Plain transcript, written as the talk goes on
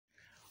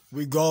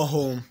We got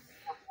home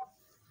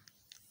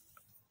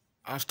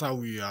after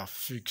we have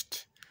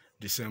fixed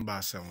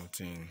December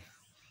 17.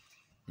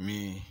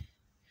 Me,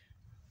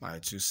 my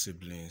two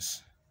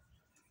siblings,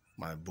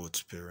 my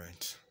both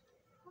parents.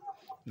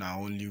 Now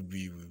only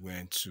we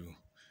went to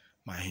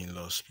my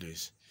in-laws'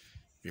 place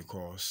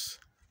because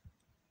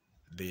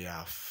they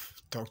have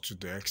talked to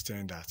the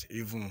extent that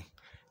even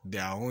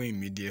their own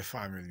immediate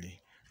family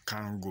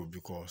can't go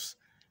because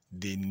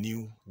they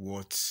knew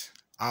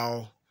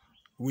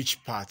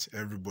which part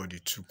everybody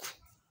took.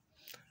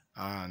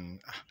 And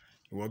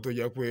what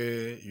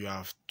you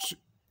have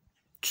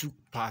took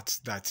part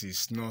that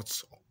is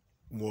not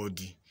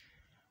worthy,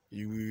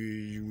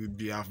 you will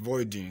be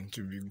avoiding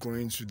to be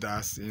going to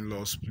that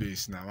in-laws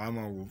place. Now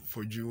mama will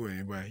for you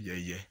anybody,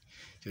 yeah.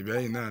 She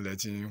be not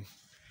letting you.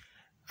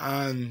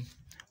 And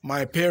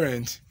my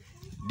parents,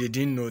 they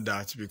didn't know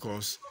that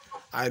because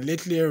I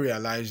lately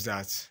realized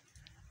that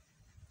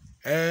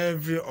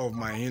every of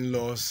my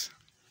in-laws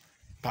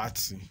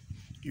party,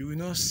 you will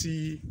not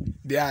see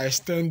their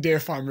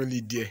extended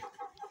family there.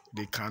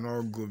 They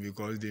cannot go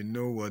because they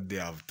know what they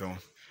have done.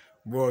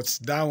 But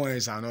that one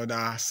is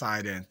another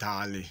side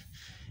entirely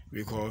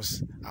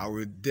because I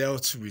will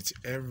dealt with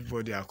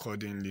everybody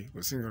accordingly.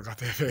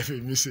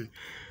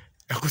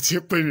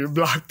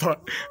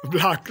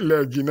 Black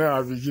leg in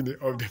the beginning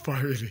of the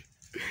family.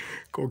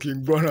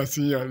 Cooking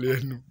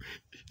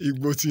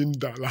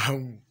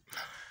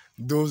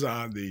Those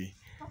are the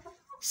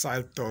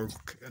side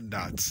talk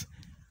that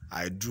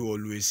I do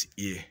always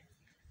hear.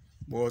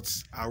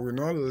 But I will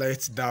not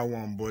let that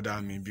one bother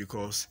me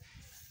because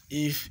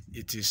if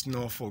it is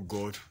not for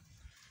God,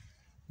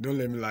 don't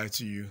let me lie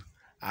to you,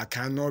 I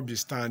cannot be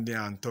standing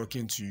and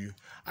talking to you.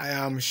 I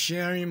am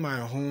sharing my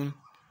own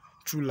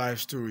true life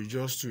story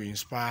just to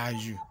inspire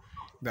you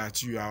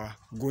that you are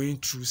going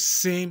through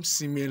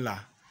similar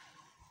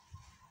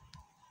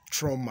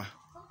trauma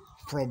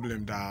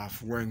problem that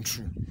I've went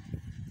through.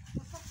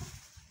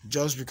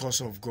 Just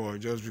because of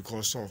God, just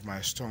because of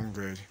my strong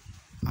grade,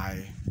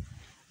 I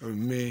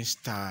remain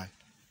stand.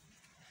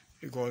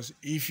 Because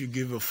if you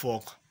give a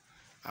fuck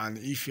and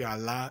if you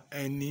allow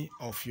any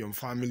of your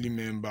family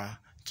member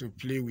to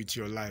play with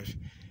your life,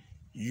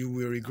 you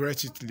will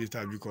regret it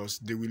later because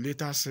they will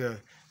later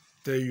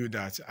tell you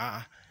that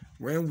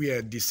when we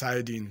are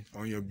deciding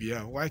on your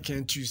behalf, why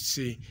can't you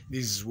say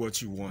this is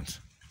what you want?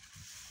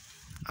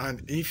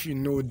 And if you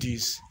know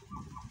this,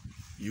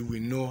 you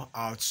will know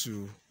how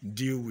to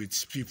deal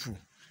with people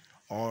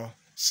or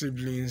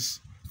siblings,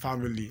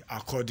 family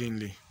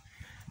accordingly.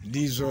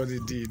 These are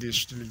the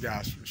street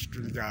gas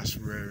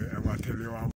where I'm telling you.